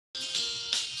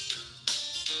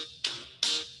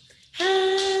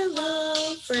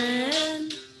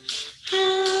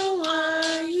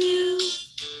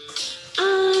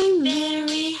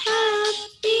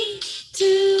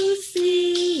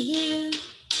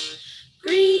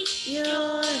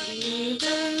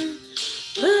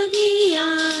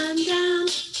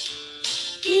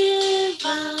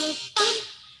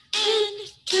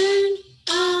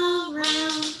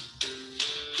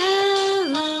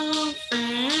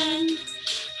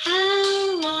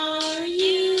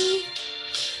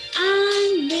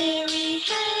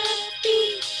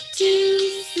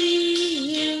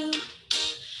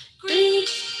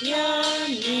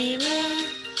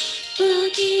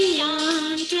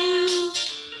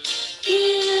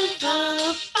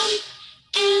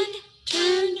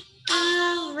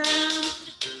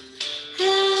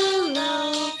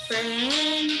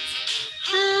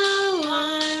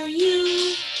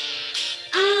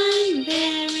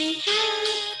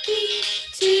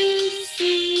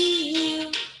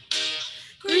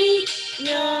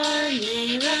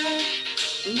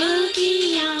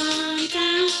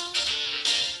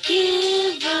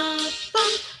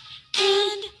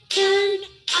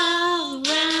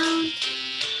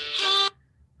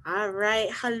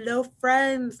hello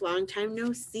friends, long time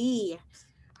no see.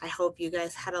 I hope you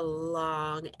guys had a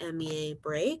long MEA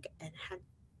break and had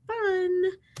fun.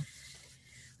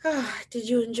 Did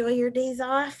you enjoy your days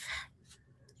off?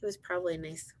 It was probably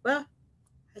nice. Well,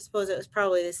 I suppose it was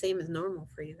probably the same as normal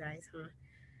for you guys, huh?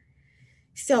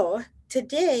 So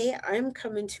today I'm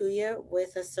coming to you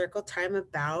with a circle time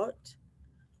about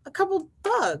a couple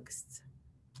bugs.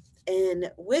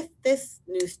 And with this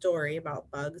new story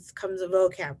about bugs comes a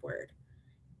vocab word,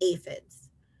 aphids.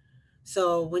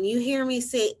 So when you hear me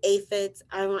say aphids,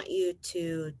 I want you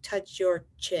to touch your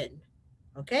chin.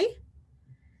 Okay?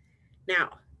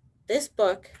 Now, this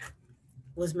book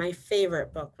was my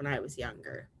favorite book when I was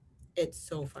younger. It's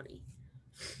so funny.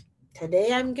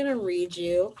 Today I'm going to read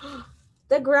you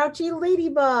The Grouchy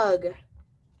Ladybug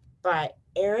by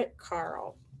Eric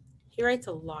Carle. He writes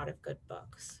a lot of good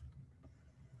books.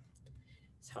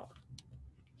 So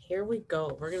here we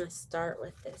go. We're going to start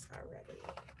with this already.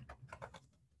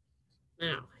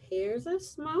 Now, here's a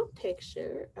small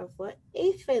picture of what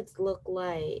aphids look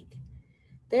like.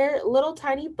 They're little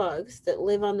tiny bugs that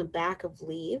live on the back of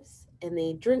leaves, and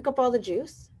they drink up all the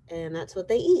juice, and that's what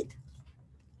they eat.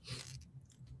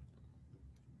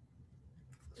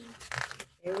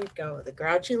 Here we go, The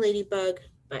Grouchy Ladybug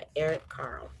by Eric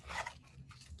Carle.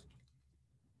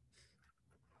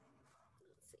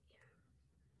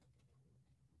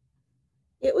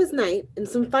 It was night, and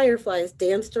some fireflies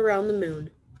danced around the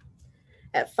moon.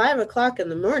 At 5 o'clock in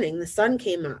the morning, the sun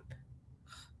came up.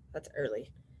 That's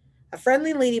early. A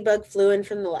friendly ladybug flew in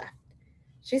from the left.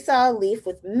 She saw a leaf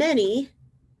with many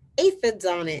aphids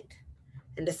on it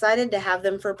and decided to have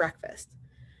them for breakfast.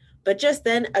 But just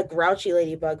then, a grouchy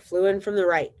ladybug flew in from the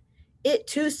right. It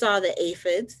too saw the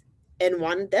aphids and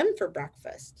wanted them for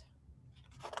breakfast.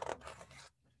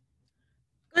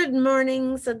 Good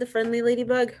morning, said the friendly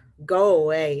ladybug. Go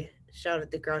away,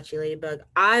 shouted the grouchy ladybug.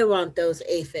 I want those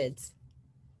aphids.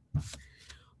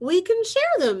 We can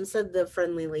share them, said the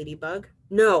friendly ladybug.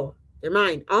 No, they're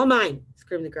mine, all mine,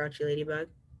 screamed the grouchy ladybug.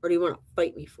 Or do you want to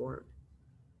fight me for them?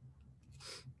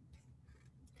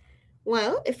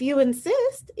 Well, if you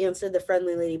insist, answered the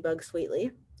friendly ladybug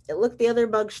sweetly. It looked the other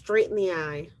bug straight in the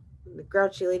eye. The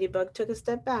grouchy ladybug took a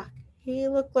step back. He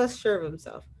looked less sure of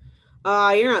himself.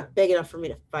 You're not big enough for me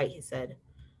to fight, he said.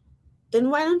 Then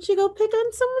why don't you go pick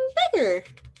on someone bigger?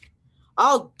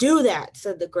 I'll do that,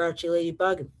 said the grouchy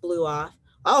ladybug and flew off.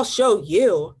 I'll show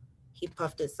you. He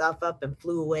puffed himself up and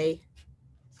flew away.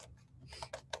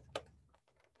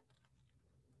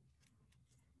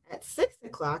 At 6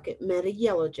 o'clock, it met a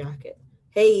yellow jacket.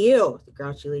 Hey, you, the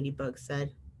grouchy ladybug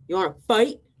said. You want to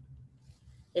fight?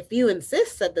 If you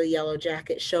insist, said the yellow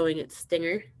jacket, showing its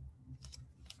stinger.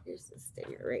 Here's the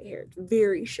stinger right here. It's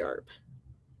very sharp.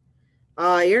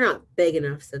 You're not big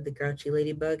enough, said the grouchy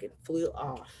ladybug and flew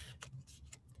off.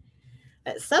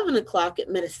 At 7 o'clock, it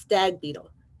met a stag beetle.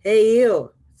 Hey,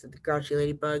 you, said the grouchy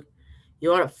ladybug.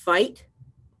 You want to fight?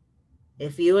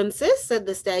 If you insist, said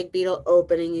the stag beetle,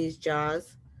 opening his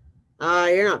jaws.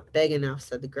 You're not big enough,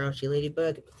 said the grouchy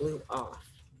ladybug and flew off.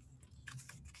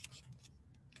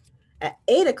 At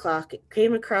 8 o'clock, it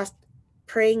came across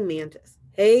praying mantis.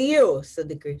 Hey, you, said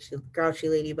the grouchy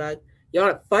ladybug. You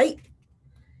want to fight?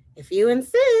 If you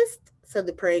insist, said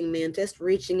the praying mantis,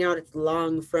 reaching out its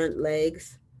long front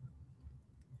legs.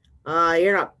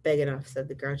 You're not big enough, said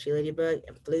the grouchy ladybug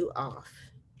and flew off.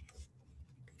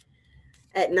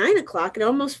 At 9 o'clock, it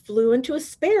almost flew into a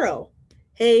sparrow.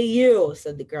 Hey, you,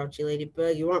 said the grouchy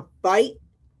ladybug. You want to fight?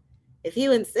 If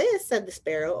you insist, said the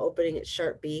sparrow, opening its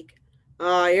sharp beak.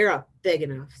 You're not big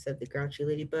enough, said the grouchy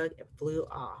ladybug and flew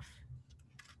off.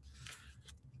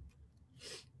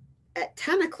 At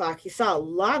 10 o'clock, he saw a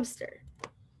lobster.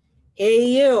 Hey,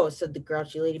 you, said the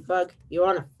grouchy ladybug. You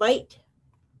want to fight?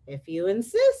 If you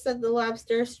insist, said the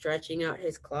lobster, stretching out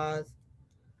his claws.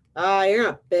 You're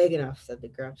not big enough, said the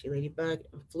grouchy ladybug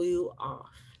and flew off.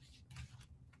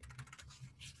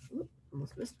 Ooh,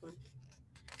 almost missed one.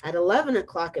 At 11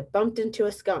 o'clock, it bumped into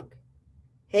a skunk.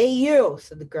 Hey, you,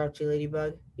 said the grouchy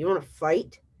ladybug. You want to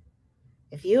fight?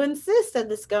 If you insist, said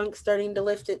the skunk, starting to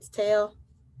lift its tail.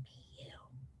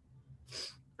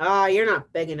 You're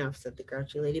not big enough, said the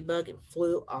grouchy ladybug and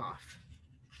flew off.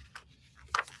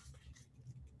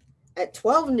 At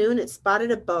 12 noon, it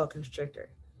spotted a boa constrictor.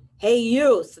 Hey,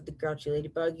 you, said the grouchy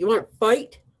ladybug. You want to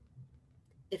fight?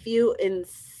 If you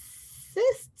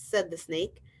insist, said the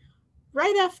snake,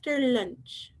 right after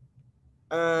lunch.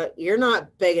 You're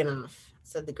not big enough,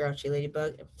 said the grouchy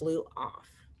ladybug and flew off.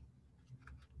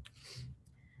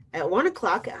 At 1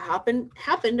 o'clock, it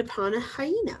happened upon a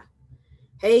hyena.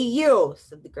 Hey, you,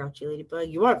 said the grouchy ladybug.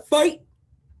 You want to fight?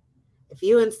 If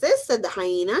you insist, said the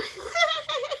hyena.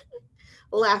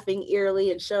 laughing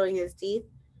eerily and showing his teeth.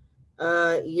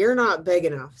 You're not big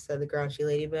enough, said the grouchy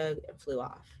ladybug and flew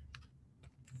off.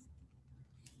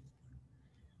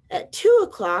 At 2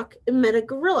 o'clock, it met a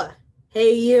gorilla.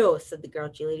 Hey, you, said the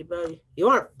grouchy ladybug. You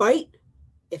want to fight?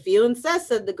 If you insist,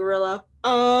 said the gorilla.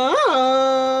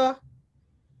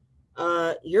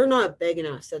 You're not big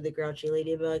enough, said the grouchy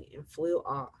ladybug and flew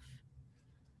off.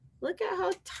 Look at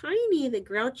how tiny the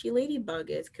grouchy ladybug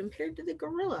is compared to the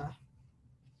gorilla.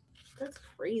 That's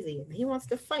crazy. And he wants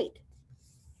to fight.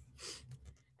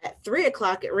 At 3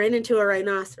 o'clock, it ran into a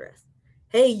rhinoceros.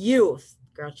 Hey, you,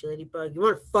 grouchy ladybug, you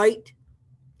want to fight?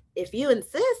 If you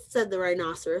insist, said the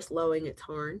rhinoceros, lowering its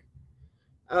horn.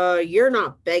 You're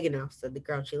not big enough, said the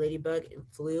grouchy ladybug and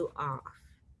flew off.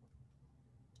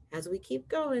 As we keep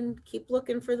going, keep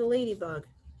looking for the ladybug.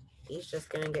 He's just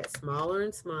going to get smaller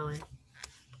and smaller.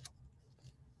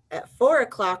 At 4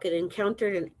 o'clock, it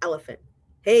encountered an elephant.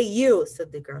 Hey, you,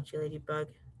 said the grouchy ladybug.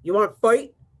 You want to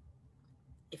fight?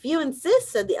 If you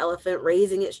insist, said the elephant,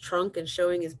 raising its trunk and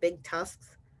showing his big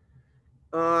tusks.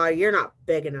 You're not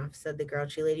big enough, said the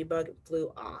grouchy ladybug and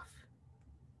flew off.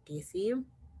 Do you see him?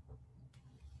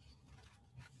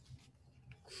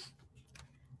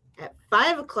 At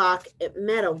 5 o'clock, it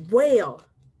met a whale.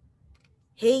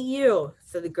 Hey, you,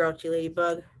 said the grouchy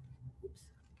ladybug.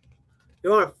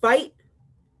 You want to fight?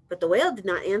 But the whale did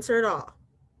not answer at all.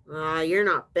 You're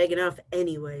not big enough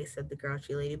anyway, said the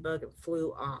grouchy ladybug and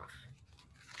flew off.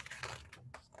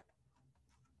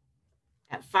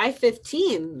 At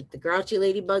 5:15, the grouchy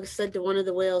ladybug said to one of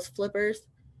the whale's flippers,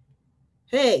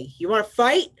 Hey, you want to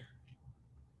fight?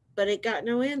 But it got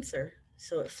no answer,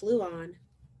 so it flew on.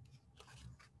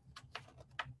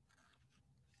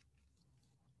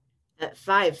 At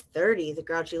 5:30, the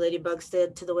grouchy ladybug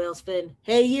said to the whale's fin,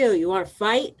 Hey, you want to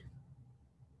fight?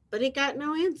 But it got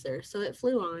no answer, so it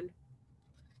flew on.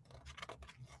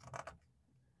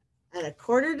 At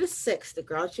 5:45, the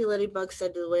grouchy ladybug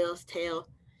said to the whale's tail,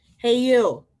 Hey,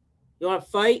 you want to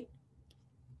fight?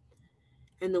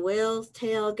 And the whale's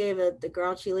tail gave the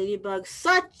grouchy ladybug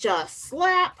such a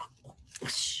slap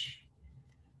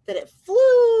that it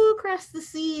flew across the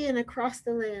sea and across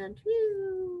the land.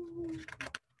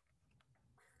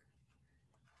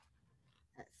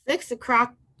 At 6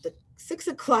 o'clock,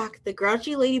 the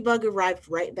grouchy ladybug arrived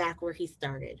right back where he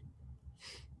started.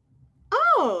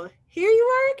 Oh, here you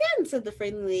are again, said the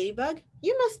friendly ladybug.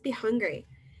 You must be hungry.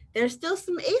 There's still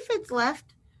some aphids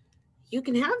left. You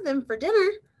can have them for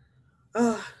dinner.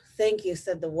 Oh, thank you,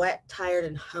 said the wet, tired,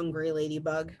 and hungry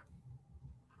ladybug.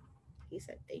 He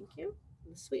said thank you.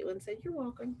 And the sweet one said, You're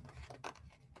welcome.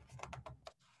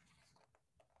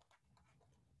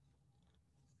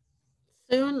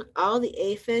 Soon all the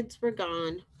aphids were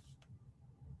gone.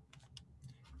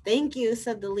 Thank you,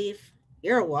 said the leaf.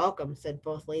 You're welcome, said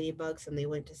both ladybugs, and they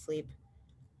went to sleep.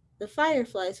 The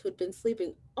fireflies, who had been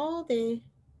sleeping all day,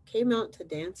 came out to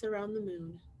dance around the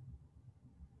moon.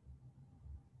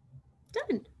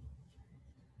 Done.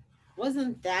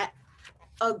 Wasn't that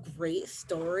a great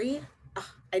story?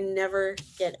 I never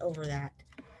get over that.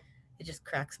 It just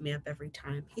cracks me up every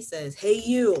time. He says, Hey,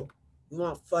 you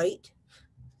want to fight?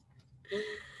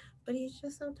 But he's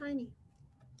just so tiny.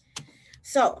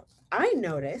 So I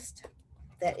noticed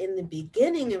that in the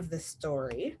beginning of the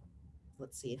story,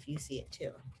 let's see if you see it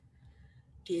too.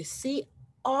 Do you see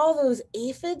all those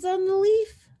aphids on the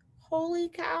leaf? Holy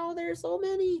cow, there's so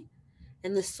many.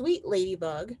 And the sweet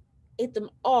ladybug ate them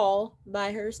all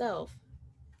by herself.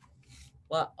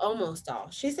 Well, almost all.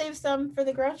 She saved some for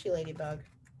the grouchy ladybug.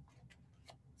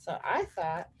 So I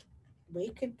thought we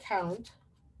could count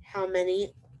how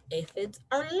many aphids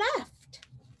are left.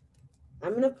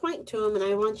 I'm going to point to them and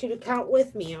I want you to count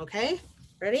with me, okay?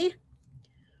 Ready?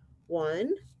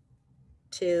 1,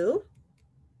 2,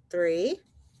 3,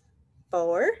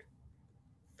 4,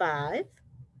 5,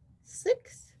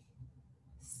 6,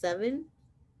 7,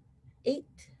 8,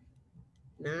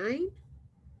 9,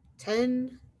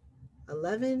 10,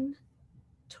 11,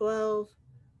 12,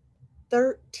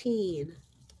 13.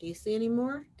 Do you see any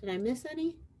more? Did I miss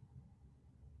any?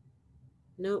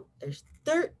 Nope, there's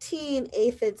 13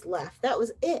 aphids left. That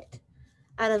was it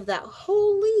out of that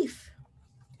whole leaf.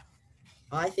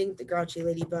 Well, I think the grouchy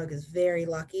ladybug is very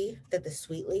lucky that the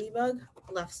sweet ladybug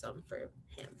left some for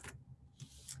him.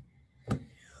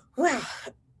 Well,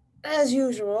 as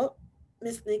usual,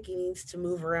 Miss Nikki needs to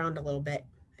move around a little bit.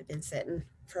 I've been sitting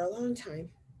for a long time.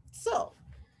 So,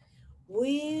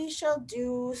 we shall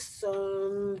do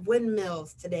some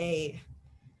windmills today.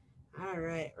 All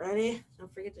right, ready?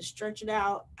 Don't forget to stretch it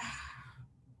out.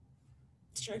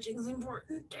 Stretching is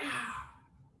important.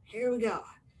 Here we go.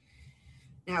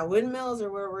 Now, windmills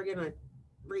are where we're going to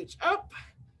reach up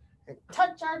and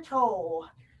touch our toe.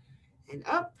 And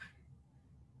up.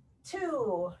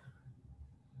 2,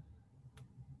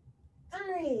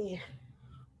 3,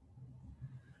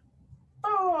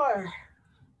 4,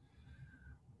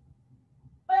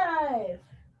 5,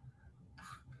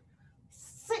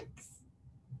 6,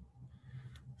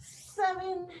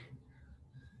 7,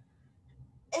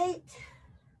 8,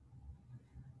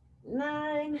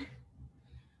 9,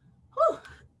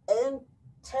 and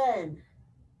 10.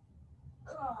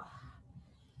 Oh.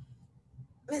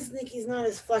 Miss Nikki's not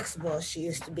as flexible as she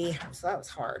used to be, so that was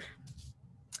hard.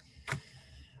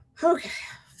 Okay,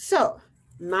 so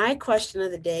my question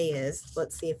of the day is,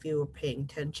 let's see if you were paying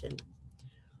attention.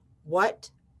 What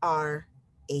are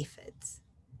aphids?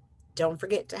 Don't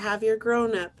forget to have your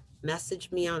grown-up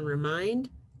message me on Remind,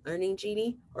 Learning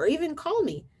Genie, or even call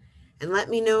me and let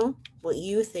me know what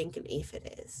you think an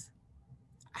aphid is.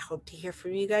 I hope to hear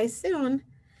from you guys soon.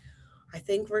 I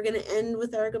think we're going to end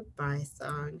with our goodbye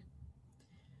song.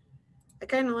 I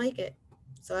kind of like it,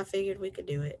 so I figured we could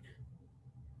do it.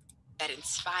 That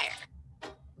inspire.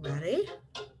 Ready?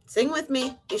 Sing with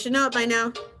me. You should know it by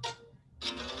now.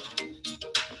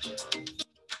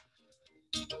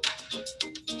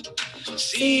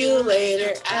 See you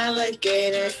later,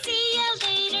 alligator. See you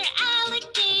later,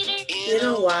 alligator. In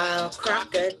a wild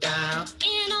crocodile.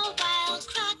 In a wild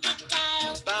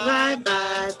crocodile.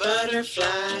 Bye-bye, butterfly.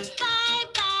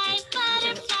 Bye-bye,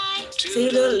 butterfly.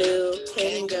 Toodaloo,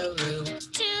 kangaroo.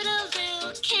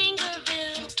 Toodaloo,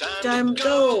 kangaroo. Time to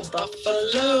go,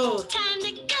 buffalo. Time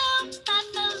to go,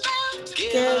 buffalo.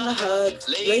 Give a hug,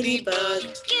 ladybug.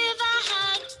 Give a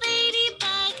hug,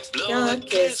 ladybug. Blow a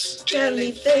kiss,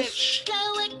 jellyfish.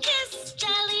 Blow a kiss,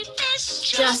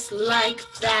 jellyfish. Just like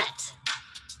that.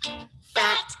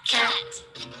 Fat cat.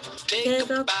 Take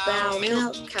a bow,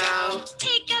 milk cow.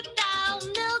 Take a bow,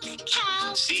 milk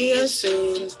cow. See you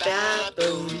soon,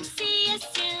 baboon. See you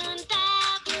soon,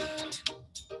 baboon.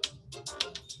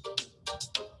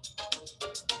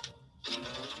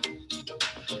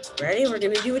 Ready? We're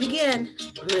going to do it again.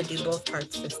 I'm going to do both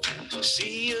parts this time.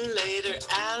 See you later,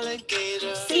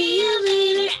 alligator. See you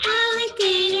later,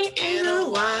 alligator. In a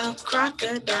wild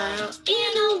crocodile.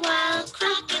 In a wild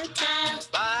crocodile.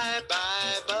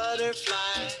 Bye-bye,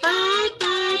 butterfly.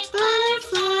 Bye-bye,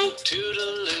 butterfly.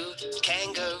 Toodaloo,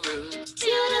 kangaroo.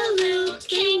 Toodaloo,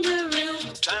 kangaroo.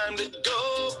 Time to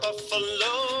go,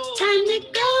 buffalo. Time to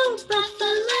go,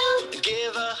 buffalo.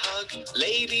 Give a hug,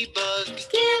 ladybug.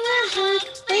 Give a hug,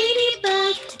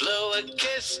 ladybug. Blow a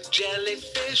kiss,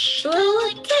 jellyfish. Blow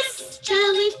a kiss,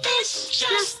 jellyfish.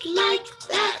 Just like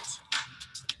that.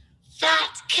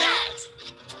 Fat cat.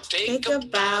 Take a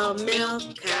bow,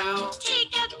 milk cow.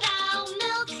 Take a bow,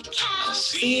 milk cow.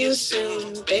 See you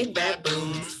soon, big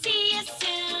baboon. See you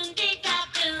soon, big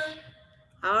baboon.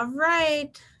 All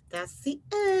right, that's the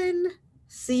end.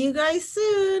 See you guys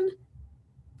soon.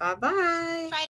 Bye-bye.